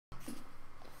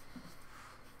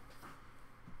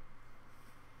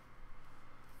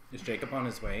Is Jacob on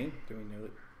his way? Do we know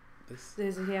this?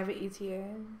 Does he have an ETA?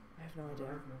 I have no idea.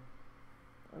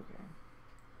 Okay.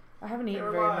 I haven't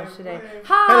eaten very much today.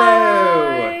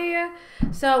 Hi!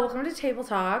 Hello! So, welcome to Table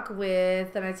Talk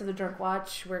with the Knights of the Drunk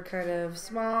Watch. We're kind of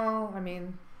small. I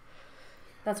mean,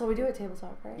 that's what we do at Table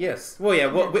Talk, right? Yes. Well, yeah,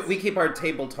 we keep our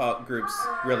Table Talk groups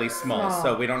really small,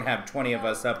 so we don't have 20 of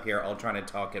us up here all trying to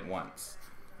talk at once.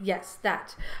 Yes,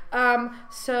 that.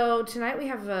 So, tonight we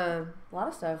have a lot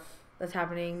of stuff that's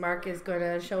happening. Mark is going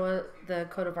to show the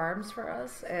coat of arms for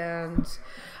us, and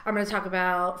I'm going to talk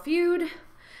about Feud.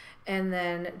 And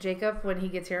then Jacob, when he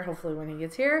gets here, hopefully when he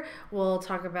gets here, we'll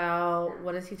talk about,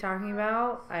 what is he talking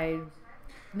about? I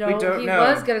know he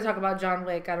was going to talk about John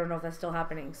Wick. I don't know if that's still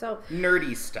happening. So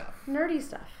nerdy stuff. Nerdy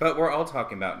stuff. But we're all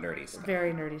talking about nerdy stuff.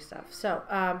 Very nerdy stuff. So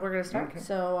we're going to start. Okay.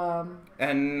 So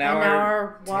and now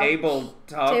our table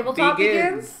talk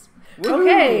begins.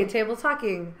 Okay, table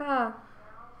talking. Huh.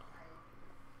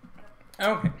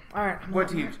 Okay. All right. What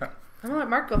do you talk? I'm going to let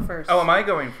Mark go first. Oh, am I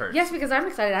going first? Yes, because I'm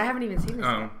excited. I haven't even seen this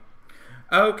yet.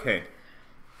 Okay.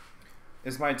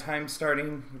 Is my time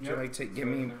starting? Would you like to give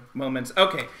me moments?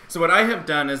 Okay. So what I have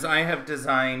done is I have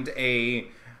designed an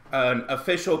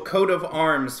official coat of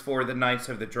arms for the Knights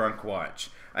of the Drunk Watch.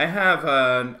 I have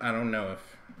I don't know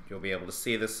if you'll be able to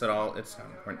see this at all. It's not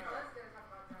important.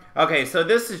 Okay, so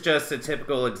this is just a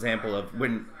typical example of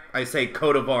when I say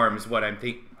coat of arms, what I'm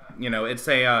thinking. You know, it's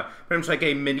a pretty much like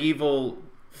a medieval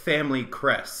family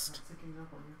crest.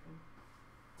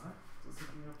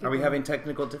 Are we having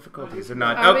technical difficulties or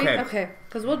not? Okay,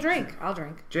 because we'll drink. I'll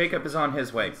drink. Jacob is on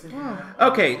his way.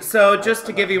 Okay, so just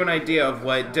to give you an idea of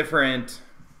what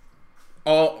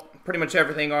pretty much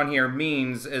everything on here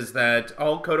means is that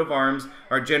all coat of arms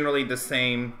are generally the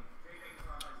same.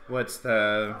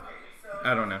 I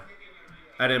don't know.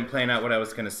 I didn't plan out what I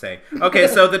was going to say. Okay,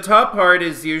 so the top part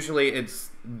is usually,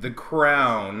 it's the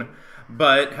crown.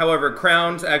 But, however,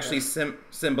 crowns actually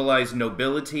symbolize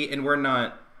nobility, and we're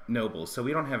not noble, so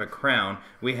we don't have a crown.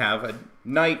 We have a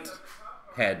knight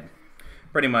head,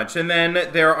 pretty much. And then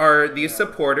there are these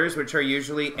supporters, which are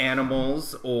usually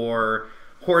animals or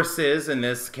horses in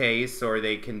this case, or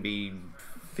they can be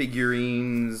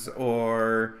figurines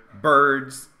or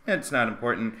birds. It's not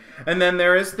important. And then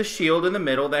there is the shield in the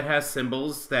middle that has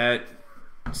symbols that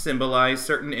symbolize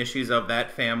certain issues of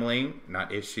that family.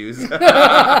 Not issues.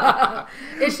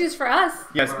 Issues for us.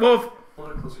 Yes. Well,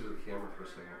 hold it closer to the camera for a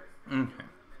second. Okay.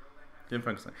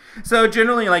 So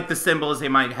generally, like the symbols, they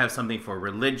might have something for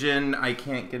religion. I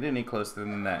can't get any closer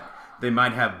than that. They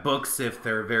might have books if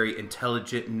they're a very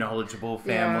intelligent, knowledgeable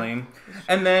family. Yeah.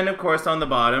 And then, of course, on the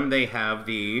bottom, they have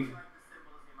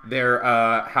their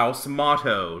house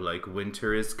motto, like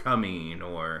winter is coming,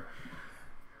 or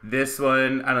this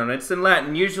one, I don't know, it's in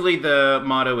Latin. Usually the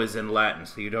motto is in Latin,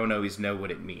 so you don't always know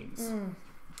what it means.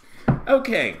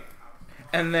 Okay.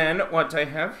 And then what I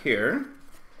have here.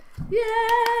 Yay!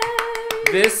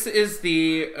 This is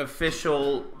the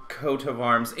official coat of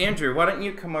arms. Andrew, why don't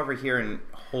you come over here and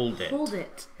hold it? Hold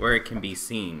it. Where it can be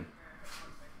seen.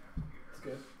 That's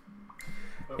good.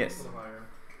 Yes.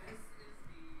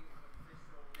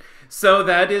 So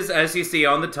that is, as you see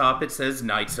on the top, it says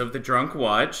Knights of the Drunk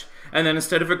Watch. And then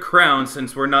instead of a crown,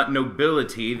 since we're not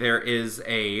nobility, there is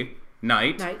a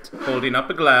knight. Holding up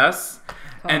a glass.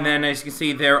 And then, as you can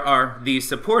see, the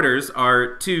supporters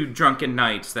are two drunken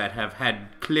knights that have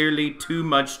had clearly too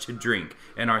much to drink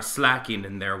and are slacking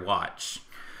in their watch.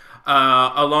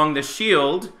 Along the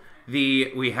shield,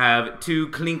 we have two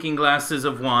clinking glasses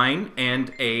of wine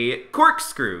and a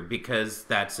corkscrew, because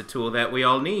that's a tool that we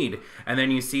all need. And then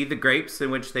you see the grapes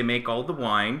in which they make all the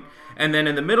wine. And then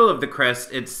in the middle of the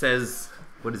crest, it says,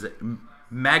 what is it?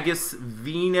 Magus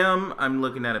Venum. I'm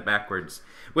looking at it backwards.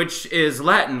 Which is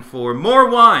Latin for more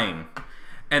wine.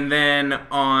 And then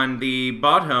on the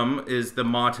bottom is the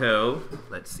motto.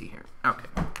 Let's see here. Okay.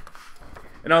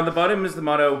 And on the bottom is the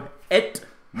motto, Et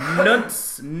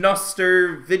nuns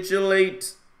noster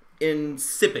vigilate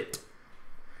incipit.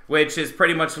 Which is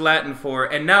pretty much Latin for,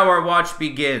 and now our watch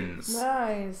begins.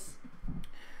 Nice.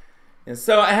 And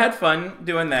so I had fun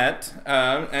doing that.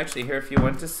 Actually, here, if you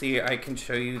want to see, I can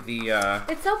show you the...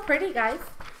 It's so pretty, guys.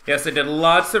 Yes, I did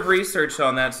lots of research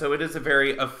on that, so it is a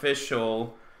very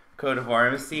official coat of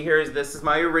arms. See here, this is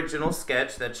my original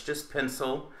sketch. That's just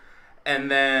pencil. And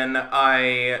then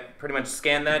I pretty much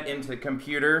scanned that into the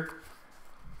computer,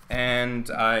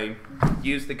 and I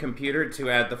used the computer to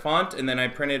add the font, and then I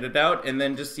printed it out, and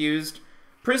then just used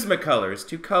Prismacolors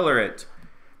to color it.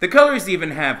 The colors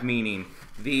even have meaning.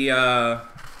 The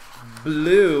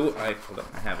blue, I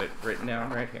have it written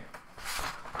down right here.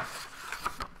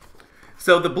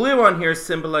 So the blue on here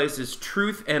symbolizes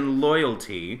truth and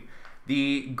loyalty.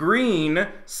 The green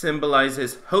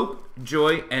symbolizes hope,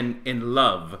 joy, and in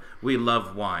love. We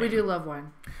love wine. We do love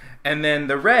wine. And then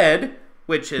the red,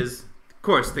 which is, of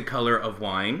course, the color of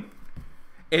wine,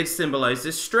 it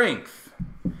symbolizes strength.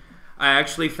 I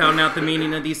actually found out the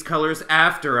meaning of these colors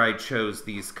after I chose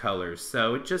these colors.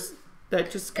 So that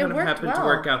just kind of happened to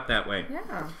work out that way.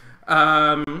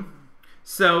 Yeah.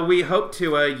 So we hope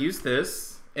to use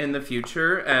this in the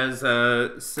future as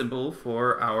a symbol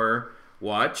for our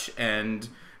watch, and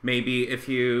maybe if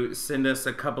you send us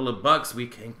a couple of bucks, we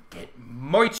can get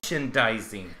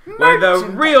merchandising where the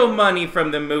real money from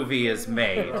the movie is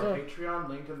made. Patreon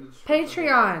link in the description.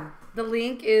 Patreon. The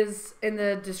link is in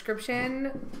the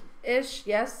description-ish.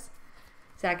 Yes.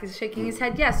 Zach is shaking his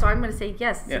head. Yes, so I'm going to say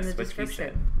yes. It's in the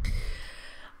description.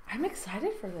 I'm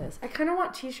excited for this. I kind of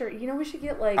want t-shirt. You know, we should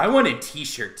get like... I want a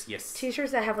t-shirt, yes.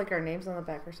 T-shirts that have like our names on the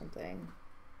back or something.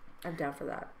 I'm down for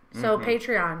that. So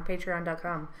Patreon,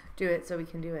 patreon.com. Do it so we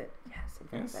can do it. Yes,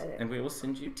 I'm excited. And we will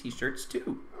send you t-shirts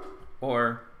too.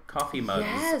 Or coffee mugs.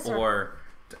 Yes, or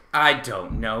I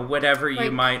don't know, whatever like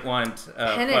you might want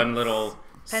a fun little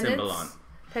symbol on.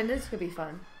 Pendants could be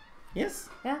fun. Yes.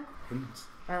 Yeah. Pendants.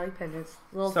 I like pendants.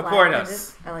 Little Support us.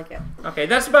 Pendants. I like it. Okay,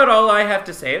 that's about all I have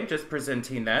to say. I'm just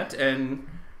presenting that. And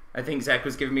I think Zach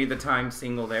was giving me the time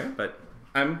single there. But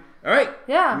I'm... All right.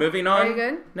 Yeah. Moving on. Are you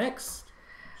good? Next.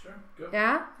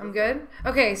 Yeah, I'm good.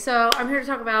 Okay, so I'm here to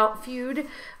talk about Feud,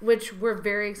 which we're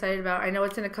very excited about. I know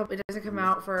it doesn't come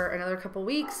out for another couple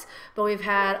weeks, but we've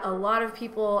had a lot of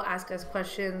people ask us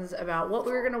questions about what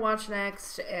we were going to watch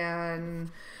next, and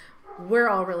we're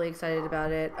all really excited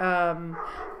about it.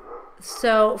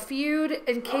 So Feud,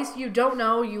 in case you don't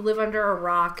know, you live under a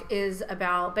rock, is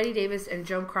about Bette Davis and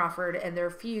Joan Crawford and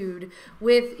their feud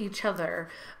with each other.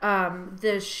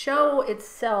 The show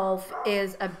itself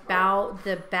is about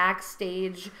the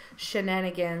backstage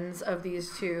shenanigans of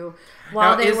these two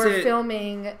while they were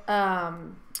filming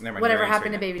Whatever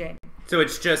Happened to Baby Jane. So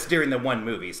it's just during the one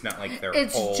movie. It's not like their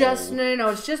whole no.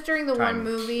 It's just during the one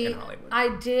movie. I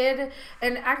did,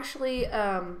 and actually,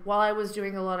 while I was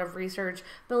doing a lot of research,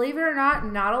 believe it or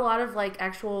not a lot of like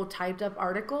actual typed up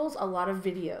articles, a lot of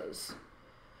videos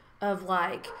of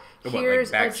like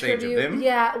here's a tribute. Of them?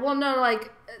 Yeah, well, no,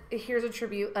 like here's a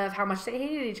tribute of how much they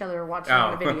hated each other watching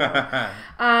the video.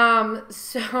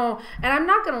 So, and I'm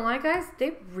not gonna lie, guys,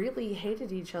 they really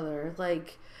hated each other.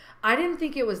 Like, I didn't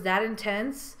think it was that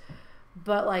intense.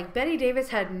 But, like, Bette Davis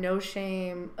had no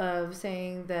shame of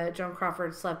saying that Joan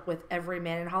Crawford slept with every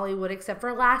man in Hollywood except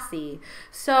for Lassie.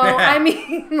 So, I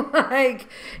mean, like,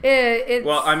 it's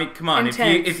well, I mean, come on.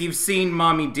 If you've seen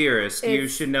Mommy Dearest, you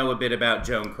should know a bit about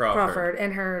Joan Crawford.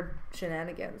 And her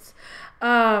shenanigans.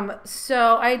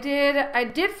 So, I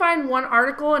did find one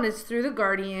article, and it's through The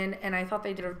Guardian, and I thought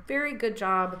they did a very good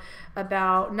job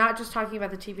about not just talking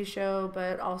about the TV show,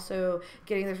 but also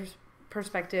getting the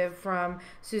perspective from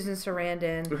Susan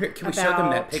Sarandon. Can we show them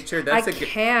that picture? That's a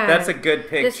good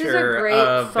picture. This is a great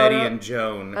of Betty and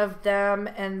Joan. Of them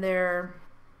and their...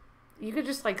 You could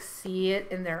just, like, see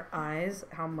it in their eyes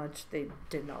how much they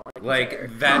did not like each other.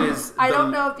 That is... I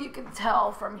don't know if you can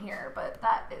tell from here, but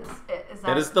that is it.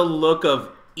 That is the look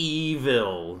of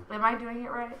evil. Am I doing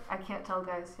it right? I can't tell,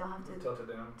 guys. You'll have to... Tilt it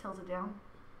down. Tilt it down?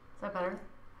 Is that better?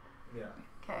 Yeah.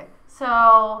 Okay.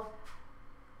 So...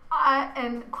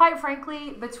 and quite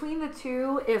frankly, between the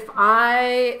two, if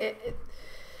I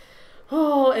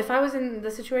was in the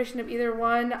situation of either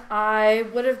one, I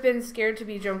would have been scared to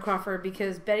be Joan Crawford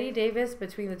because Bette Davis,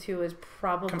 between the two, is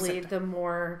probably the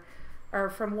more, or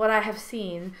from what I have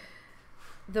seen,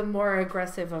 the more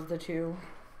aggressive of the two.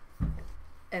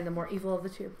 And the more evil of the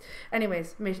two.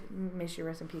 Anyways, may she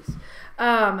rest in peace.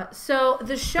 So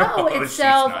the show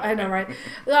itself, I know, right?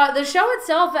 The show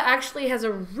itself actually has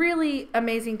a really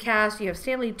amazing cast. You have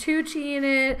Stanley Tucci in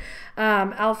it.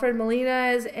 Alfred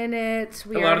Molina is in it.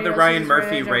 A lot of the Ryan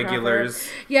Murphy regulars.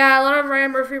 Yeah, a lot of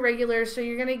Ryan Murphy regulars. So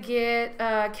you're gonna get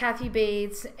Kathy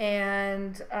Bates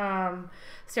and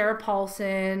Sarah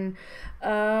Paulson.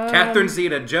 Catherine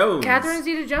Zeta-Jones. Catherine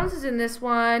Zeta-Jones is in this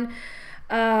one.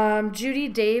 Judy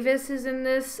Davis is in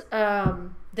this.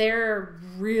 They're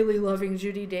really loving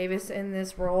Judy Davis in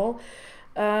this role.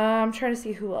 I'm trying to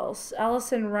see who else.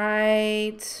 Allison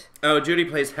Wright. Oh, Judy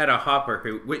plays Hedda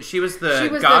Hopper. She was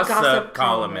the gossip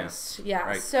columnist. Yeah.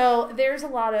 Right. So there's a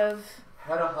lot of...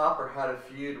 Hedda Hopper had a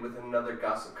feud with another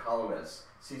gossip columnist.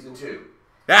 Season 2.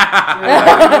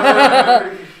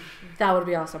 That would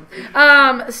be awesome.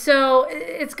 So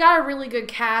it's got a really good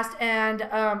cast, and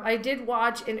I did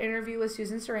watch an interview with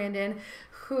Susan Sarandon,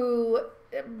 who,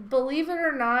 believe it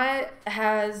or not,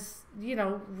 has,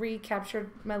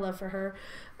 recaptured my love for her.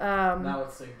 Now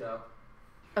it's synced up.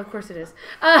 Of course it is.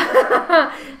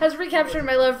 Has recaptured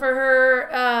my love for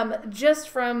her just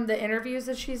from the interviews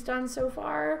that she's done so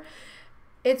far.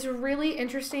 It's really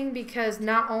interesting because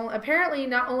not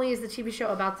only is the TV show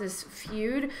about this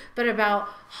feud, but about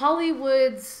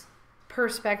Hollywood's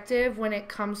perspective when it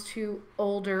comes to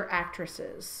older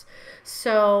actresses.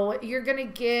 So you're going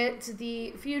to get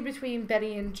the feud between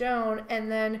Betty and Joan, and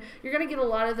then you're going to get a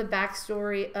lot of the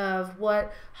backstory of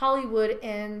what Hollywood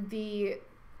in the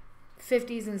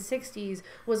 50s and 60s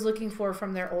was looking for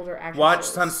from their older actresses. Watch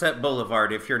Sunset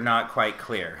Boulevard if you're not quite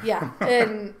clear. Yeah,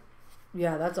 and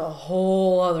yeah, that's a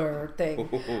whole other thing.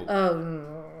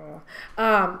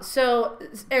 So,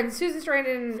 and Susan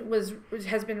Sarandon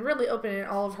has been really open in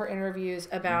all of her interviews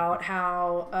about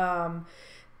how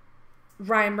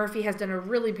Ryan Murphy has done a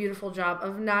really beautiful job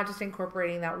of not just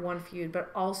incorporating that one feud, but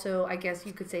also, I guess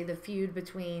you could say, the feud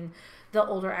between the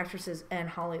older actresses and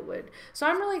Hollywood. So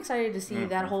I'm really excited to see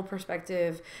that whole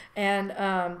perspective. And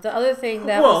the other thing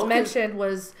that was mentioned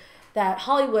was that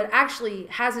Hollywood actually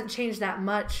hasn't changed that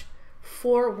much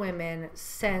for women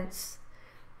since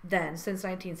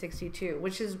 1962,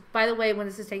 which is, by the way, when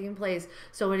this is taking place,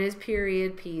 so it is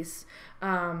period piece.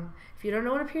 If you don't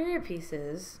know what a period piece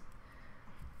is,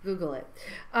 Google it.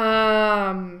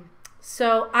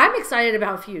 So I'm excited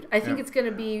about Feud. I think it's going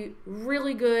to be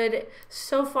really good.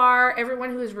 So far, everyone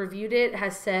who has reviewed it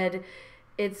has said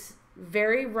it's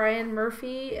very Ryan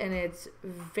Murphy and it's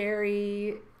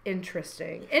very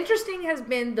interesting. Interesting has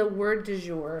been the word du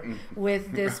jour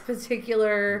with this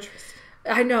particular.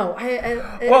 I know.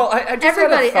 I just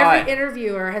every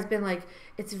interviewer has been like,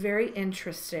 it's very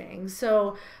interesting.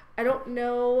 So I don't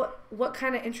know what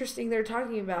kind of interesting they're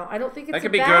talking about. I don't think it's that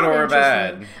could be good or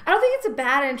bad. I don't think it's a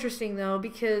bad interesting though,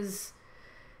 because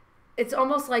it's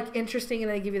almost like interesting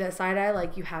and they give you that side eye,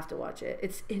 like you have to watch it.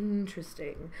 It's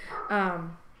interesting.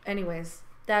 Anyways,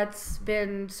 that's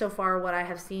been so far what I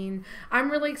have seen.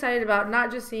 I'm really excited about not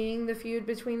just seeing the feud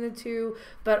between the two,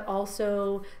 but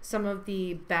also some of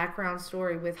the background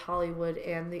story with Hollywood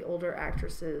and the older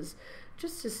actresses,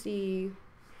 just to see.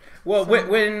 Well,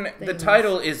 when the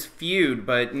title is Feud,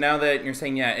 but now that you're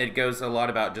saying, it goes a lot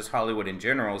about just Hollywood in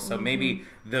general, so maybe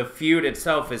the feud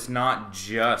itself is not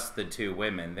just the two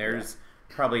women. There's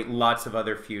probably lots of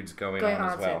other feuds going on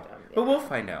as well. But we'll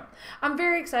find out. I'm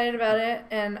very excited about it,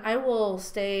 and I will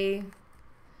stay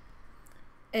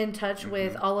in touch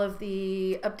with all of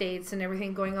the updates and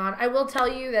everything going on. I will tell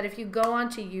you that if you go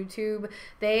onto YouTube,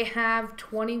 they have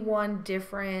 21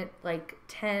 different,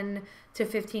 10 to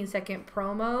 15 second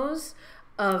promos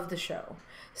of the show.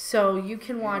 So you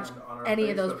can watch any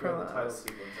of those promos.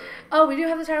 Oh, we do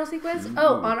have the title sequence? Ooh.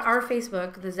 Oh, on our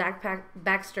Facebook, the Zach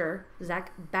Baxter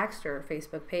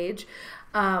Facebook page,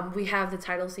 we have the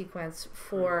title sequence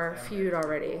for Feud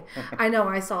already. I know,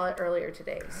 I saw it earlier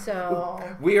today.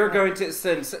 So we are going to,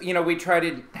 since, we try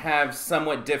to have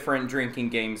somewhat different drinking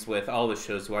games with all the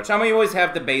shows we watch. I mean, we always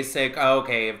have the basic,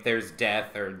 if there's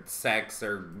death or sex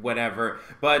or whatever.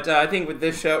 But I think with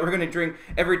this show, we're going to drink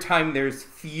every time there's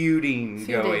feuding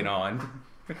going on.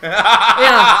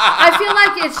 I feel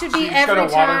like it should be every time.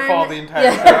 She's going to waterfall the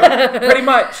entire show. Pretty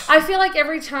much. I feel like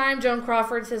every time Joan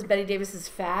Crawford says Betty Davis is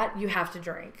fat, you have to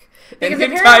drink. Because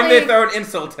every time they throw an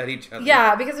insult at each other.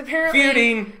 Yeah, because apparently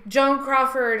feuding. Joan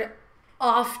Crawford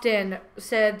often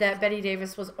said that Betty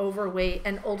Davis was overweight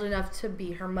and old enough to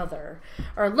be her mother,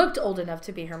 or looked old enough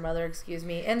to be her mother, excuse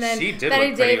me. And then she did Betty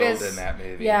look pretty Davis, old in that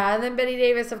movie. Yeah, and then Betty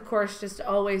Davis, of course, just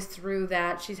always threw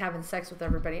that she's having sex with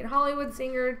everybody in Hollywood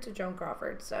zinger to Joan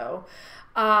Crawford. So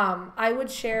I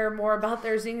would share more about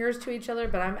their zingers to each other,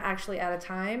 but I'm actually out of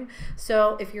time.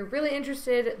 So if you're really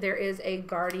interested, there is a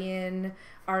Guardian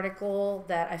article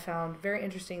that I found very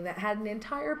interesting that had an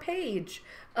entire page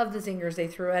of the zingers they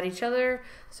threw at each other.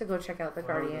 So go check out the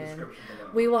Guardian.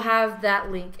 We will have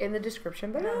that link in the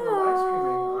description below.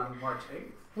 We're live streaming on March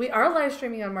 8th. We are live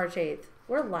streaming on March 8th.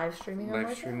 We're live streaming on March 8th.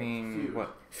 Live streaming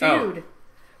what? Feud.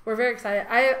 We're very excited.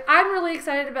 I'm really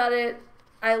excited about it.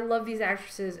 I love these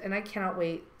actresses, and I cannot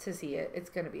wait to see it. It's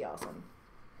going to be awesome.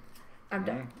 I'm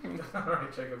done. All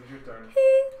right, Jacob, your turn.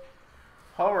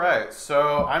 All right,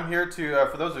 so I'm here to,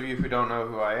 for those of you who don't know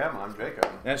who I am, I'm Jacob.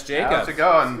 That's Jacob. How's it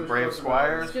going, Brave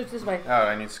Squires? Scooch this way. Oh,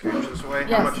 I need to scooch this way?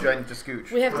 Yes. How much do I need to scooch?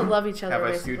 We have to love each other, Have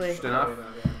I basically. scooched enough?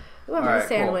 Ooh, I'm a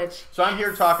sandwich. Cool. So I'm here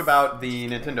to talk about the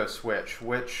Nintendo Switch,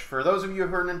 which for those of you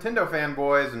who are Nintendo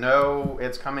fanboys know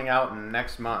it's coming out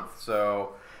next month,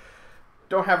 so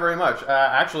don't have very much.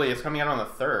 Actually, it's coming out on the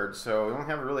 3rd, so we only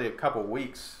have really a couple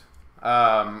weeks.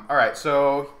 All right,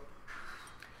 so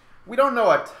we don't know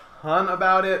a ton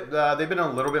about it. They've been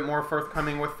a little bit more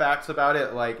forthcoming with facts about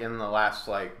it, in the last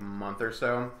month or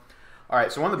so. All right,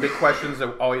 so one of the big questions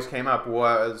that always came up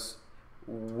was,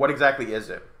 what exactly is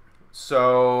it?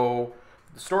 So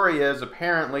the story is,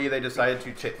 apparently they decided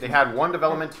they had one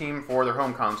development team for their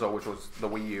home console, which was the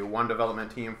Wii U, one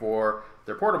development team for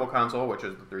their portable console, which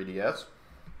is the 3DS,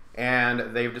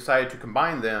 and they've decided to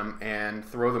combine them and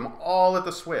throw them all at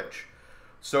the Switch.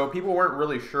 So people weren't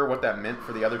really sure what that meant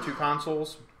for the other two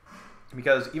consoles,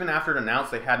 because even after it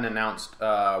announced, they hadn't announced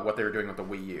what they were doing with the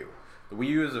Wii U. The Wii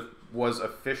U was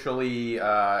officially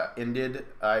ended,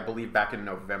 I believe, back in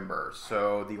November.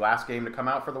 So the last game to come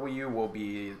out for the Wii U will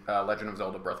be Legend of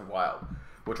Zelda: Breath of the Wild,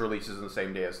 which releases on the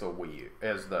same day as the Wii U,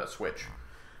 as the Switch.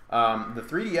 The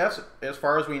 3DS, as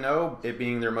far as we know, it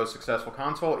being their most successful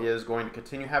console, is going to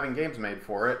continue having games made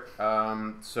for it.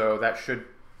 So that should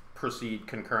proceed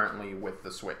concurrently with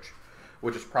the Switch,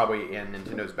 which is probably in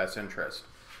Nintendo's best interest.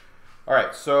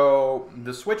 Alright, so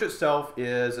the Switch itself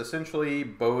is essentially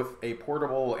both a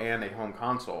portable and a home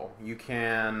console. You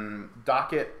can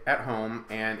dock it at home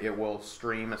and it will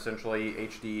stream essentially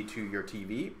HD to your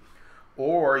TV,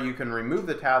 or you can remove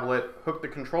the tablet, hook the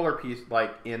controller piece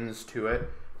ends to it,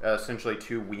 essentially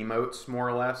two Wiimotes more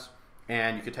or less,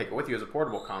 and you could take it with you as a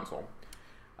portable console.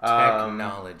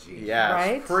 Technology. Yeah,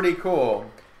 right? It's pretty cool.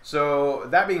 So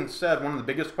that being said, one of the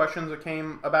biggest questions that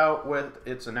came about with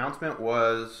its announcement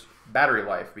was battery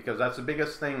life, because that's the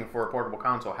biggest thing for a portable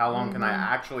console. How long can I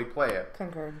actually play it?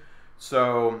 Concurred.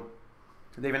 So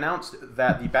they've announced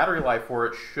that the battery life for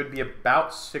it should be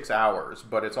about 6 hours,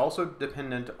 but it's also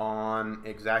dependent on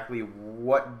exactly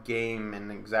what game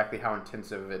and exactly how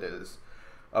intensive it is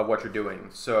of what you're doing.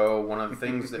 So one of the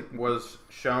things that was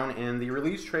shown in the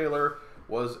release trailer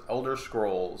was Elder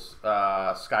Scrolls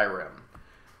Skyrim.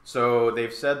 So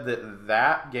they've said that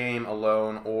that game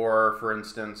alone, or for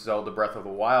instance Zelda Breath of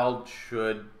the Wild,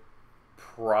 should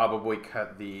probably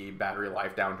cut the battery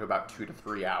life down to about 2 to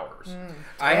 3 hours.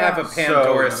 I have a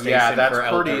Pandora station for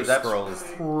Elder Scrolls.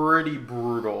 That's pretty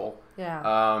brutal.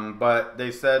 Yeah. But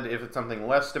they said if it's something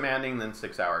less demanding, then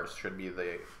 6 hours should be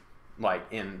the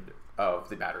end of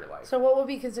the battery life. So what would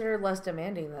be considered less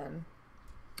demanding then?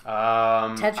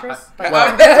 Tetris? That's what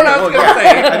I was going to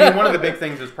say. I mean, one of the big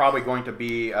things is probably going to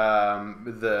be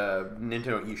the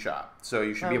Nintendo eShop. So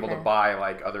you should be able to buy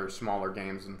other smaller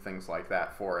games and things like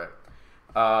that for it.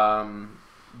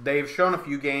 They've shown a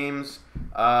few games.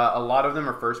 A lot of them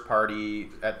are first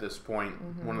party at this point.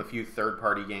 One of the few third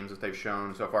party games that they've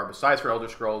shown so far, besides for Elder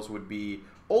Scrolls, would be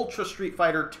Ultra Street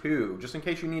Fighter 2. Just in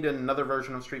case you need another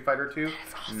version of Street Fighter 2,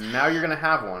 now you're going to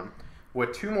have one.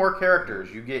 With 2 more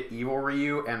characters, you get Evil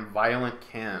Ryu and Violent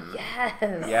Ken. Yes.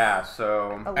 Yeah,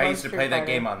 so I used to play that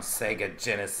game on Sega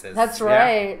Genesis. That's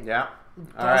right. Yeah.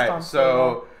 All right,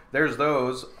 so there's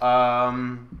those.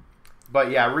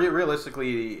 But yeah,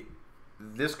 realistically,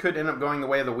 this could end up going the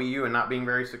way of the Wii U and not being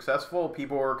very successful.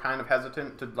 People were kind of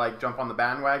hesitant to jump on the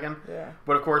bandwagon. Yeah.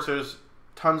 But of course, there's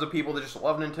tons of people that just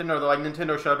love Nintendo. They're like,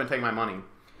 Nintendo, shut up and take my money.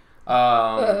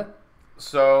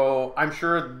 So I'm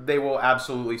sure they will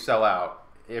absolutely sell out.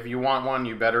 If you want one,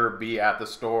 you better be at the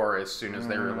store as soon as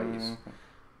they release.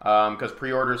 Because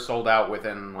pre-orders sold out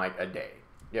within a day,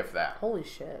 if that. Holy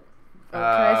shit. Oh, can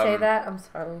I say that? I'm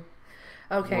sorry.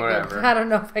 Okay, whatever. good. I don't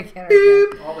know if I can or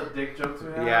can't. All the dick jokes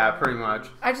we have. Yeah, pretty much.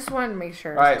 I just wanted to make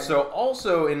sure. All right, so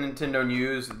also in Nintendo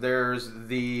news, there's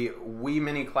the Wii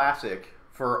Mini Classic.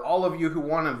 For all of you who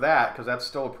wanted that, because that's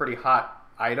still a pretty hot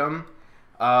item,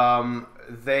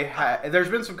 there's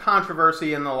been some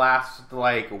controversy in the last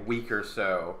week or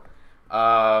so.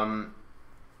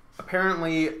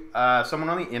 Apparently, someone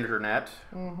on the internet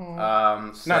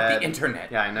said, not the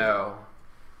internet. Yeah, I know.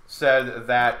 Said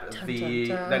that that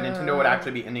Nintendo would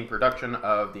actually be ending production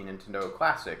of the Nintendo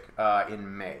Classic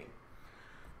in May.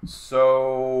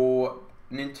 So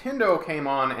Nintendo came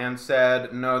on and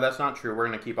said, no, that's not true. We're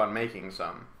going to keep on making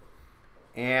some.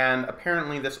 And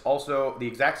apparently the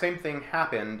exact same thing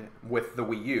happened with the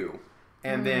Wii U.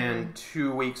 And then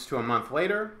 2 weeks to a month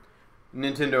later,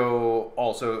 Nintendo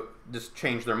also just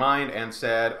changed their mind and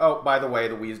said, oh, by the way,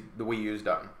 the Wii U's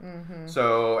done.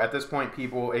 So at this point,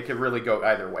 it could really go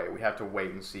either way. We have to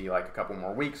wait and see a couple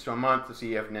more weeks to a month to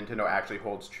see if Nintendo actually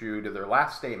holds true to their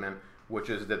last statement, which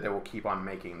is that they will keep on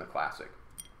making the Classic.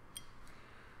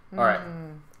 All right.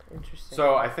 Interesting.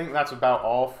 So I think that's about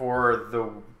all for the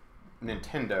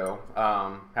Nintendo.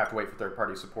 Have to wait for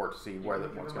third-party support to see what's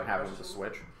going to happen with the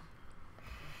Switch.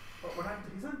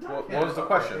 He's not done What yet. was the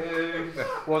question?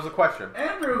 What was the question?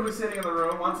 Andrew, who's sitting in the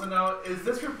room, wants to know, is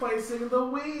this replacing the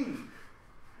Wii?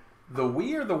 The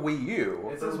Wii or the Wii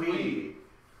U? It says Wii.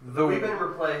 We've been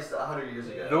replaced 100 years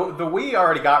ago. The Wii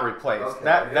already got replaced. Okay.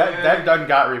 That done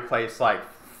got replaced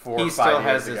 4 He or 5 still years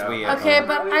has his ago. Wii at Okay, home.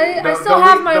 but I The still Wii-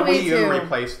 have my the Wii Wii U too.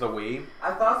 replaced the Wii.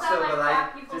 I thought so, Like but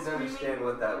black I people didn't screaming? understand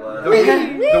what that was. The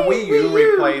Wii U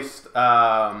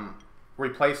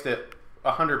replaced it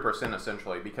 100%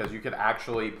 essentially because you could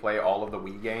actually play all of the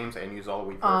Wii games and use all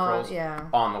the Wii peripherals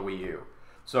on the Wii U.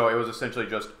 So it was essentially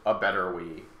just a better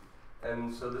Wii.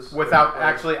 And so this Without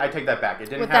actually, I take that back. It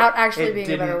didn't Without have, actually it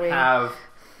being a better didn't Wii. have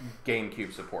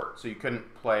GameCube support, so you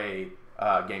couldn't play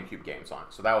GameCube games on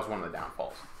it. So that was one of the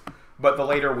downfalls. But the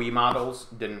later Wii models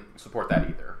didn't support that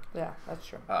either. Yeah, that's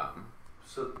true.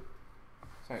 So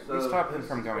we stopped him this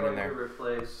from is going in there. To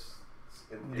replace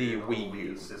in The theory, Wii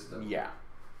U system. Yeah.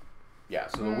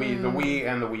 So the Wii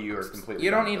and the Wii U are completely. You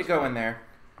don't different need to go in there.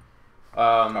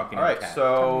 all Talking right, to the cat.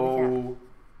 so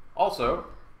also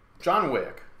John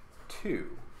Wick 2.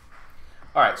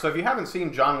 All right, so if you haven't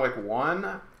seen John Wick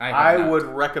 1, I would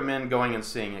recommend going and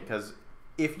seeing it because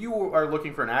if you are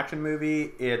looking for an action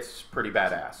movie, it's pretty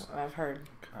badass. I've heard.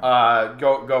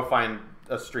 Go find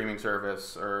a streaming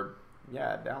service or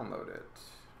download it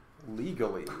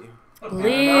legally.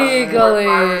 Legally.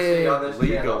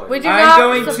 We do not I'm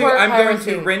going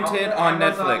piracy. to rent it on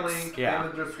Amazon Netflix. link Yeah.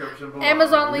 in the description below.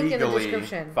 Amazon link in the Legally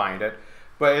description. find it.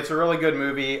 But it's a really good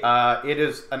movie. It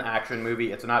is an action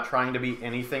movie. It's not trying to be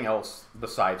anything else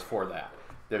besides for that.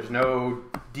 There's no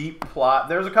deep plot.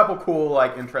 There's a couple cool,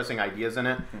 interesting ideas in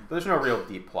it, but there's no real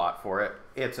deep plot for it.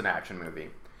 It's an action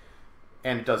movie.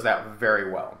 And it does that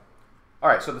very well. All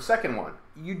right, so the second one.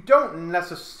 You don't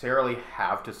necessarily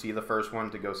have to see the first one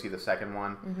to go see the second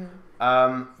one.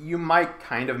 Mm-hmm. You might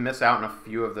kind of miss out on a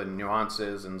few of the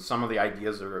nuances and some of the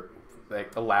ideas that are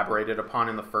elaborated upon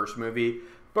in the first movie.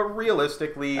 But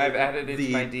realistically, I've added it to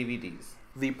my DVDs.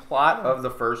 The plot of the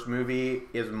first movie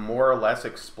is more or less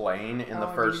explained in the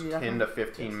first 10 to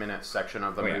 15 minute section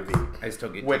of the movie. I still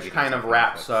get which DVDs kind of on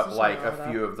wraps Netflix. up a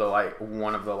few of the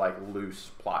one of the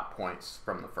loose plot points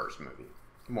from the first movie,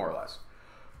 more or less.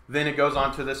 Then it goes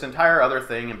on to this entire other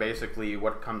thing, and basically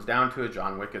what it comes down to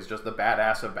John Wick is just the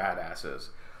badass of badasses.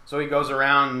 So he goes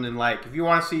around and if you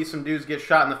want to see some dudes get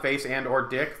shot in the face and or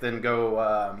dick, then go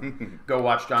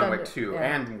watch John Wick 2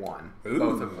 and 1. Ooh.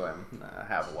 Both of them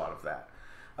have a lot of that.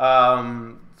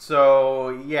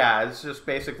 It's just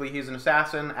basically he's an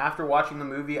assassin. After watching the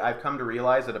movie, I've come to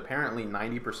realize that apparently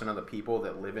 90% of the people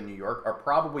that live in New York are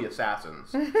probably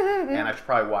assassins, and I should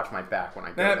probably watch my back when I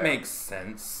go there. That makes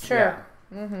sense. Sure. Yeah.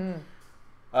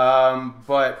 Mm-hmm.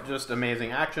 But just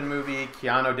amazing action movie.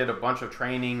 Keanu did a bunch of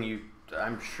training.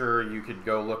 I'm sure you could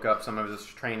go look up some of his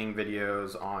training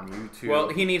videos on YouTube. Well,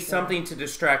 he needs something to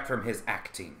distract from his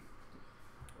acting.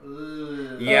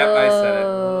 Yep, I said it.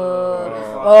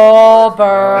 Oh,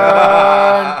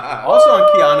 burn. Also on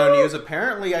Keanu news,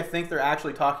 apparently I think they're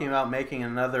actually talking about making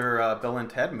another Bill and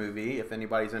Ted movie, if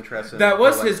anybody's interested. That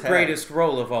was Bill and his Ted. greatest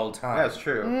role of all time. That's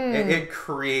true. It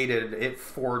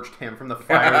forged him from the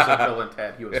fires of Bill and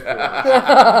Ted. He was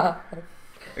forged.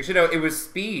 Actually, no, it was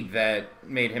Speed that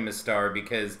made him a star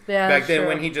because back then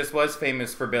when he just was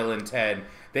famous for Bill and Ted,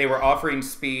 they were offering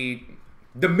Speed,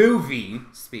 the movie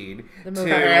Speed,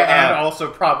 and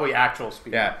also probably actual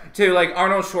Speed. Yeah, to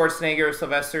Arnold Schwarzenegger,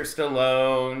 Sylvester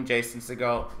Stallone, Jason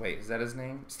Segel. Wait, is that his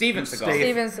name? Steven Seagal.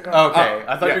 Steven Seagal. Okay,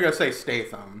 I thought you were gonna say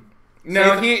Statham.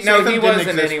 No, he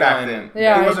wasn't anyone.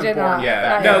 Yeah, he wasn't did born not.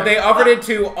 yet. Yeah, no, they offered it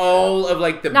to all of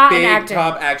the big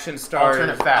top action stars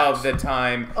of the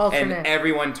time, and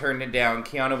everyone turned it down.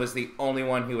 Keanu was the only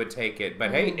one who would take it,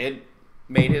 but hey, it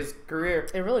made his career.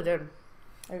 It really did.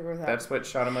 I agree with that. That's what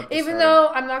shot him up. Even though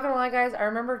I'm not gonna lie, guys, I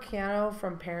remember Keanu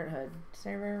from Parenthood. Does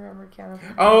anybody remember Keanu?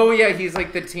 Oh yeah, he's the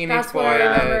teenage That's boy. What I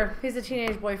remember. He's a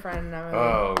teenage boyfriend in that movie.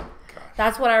 Oh gosh.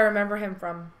 That's what I remember him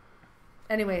from.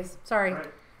 Anyways, sorry.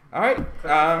 All right.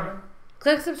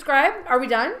 Click subscribe. Are we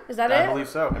done? Is that it? I believe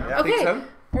so. Yeah. Okay. Think so.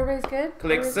 Everybody's good?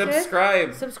 Click Everybody's subscribe.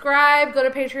 Good? Subscribe. Go to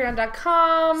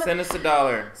patreon.com. Send us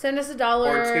 $1. Send us $1.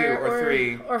 Or 2 or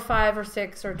 3. Or 5 or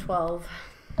 6 or 12.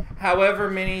 However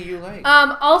many you like.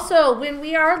 Also, when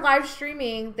we are live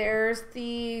streaming, there's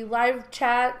the live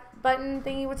chat button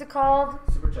thingy. What's it called?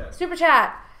 Super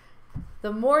chat.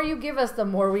 The more you give us, the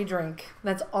more we drink.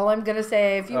 That's all I'm gonna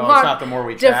say. If you want, it's not the more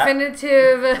we chat?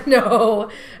 Definitive. No,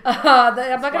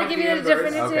 I'm not gonna give you the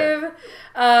definitive.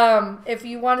 Okay. If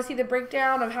you want to see the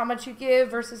breakdown of how much you give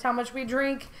versus how much we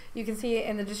drink, you can see it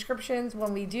in the descriptions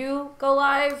when we do go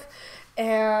live.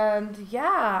 And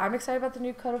yeah, I'm excited about the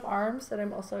new coat of arms, and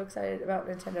I'm also excited about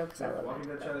Nintendo because I love Walking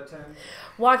Nintendo. Dead chat at 10.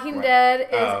 Walking Dead is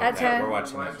at yeah, 10. We're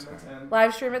watching Live that. stream at 10.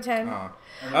 Live stream at 10. Oh.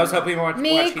 I was hoping we were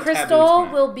Me, watching Crystal,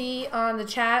 Taboos will be on the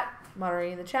chat,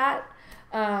 moderating the chat.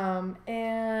 And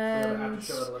After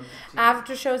show at 11:15.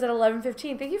 after shows at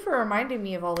 11:15. Thank you for reminding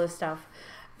me of all this stuff.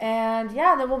 And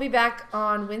yeah, then we'll be back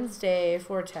on Wednesday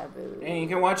for Taboo. And you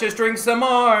can watch us drink some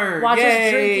more. Watch Yay.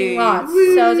 us drinking lots.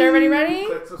 So is everybody ready?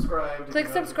 Click subscribe. Click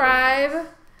subscribe.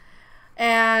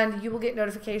 And you will get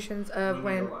notifications of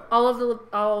when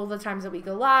all the times that we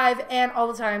go live and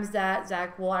all the times that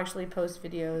Zach will actually post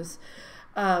videos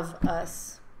of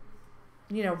us,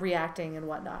 reacting and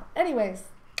whatnot. Anyways,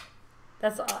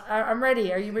 I'm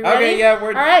ready. Are you ready? Okay, yeah, we're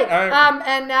all right.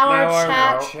 And now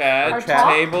our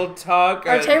table talk.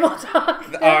 Our table talk.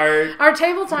 Our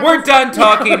table talk. We're done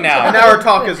talking now. And now our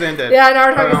talk is ended. Yeah, now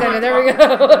our talk is ended. There we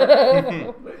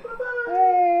go.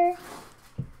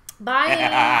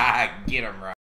 Bye. Get him right.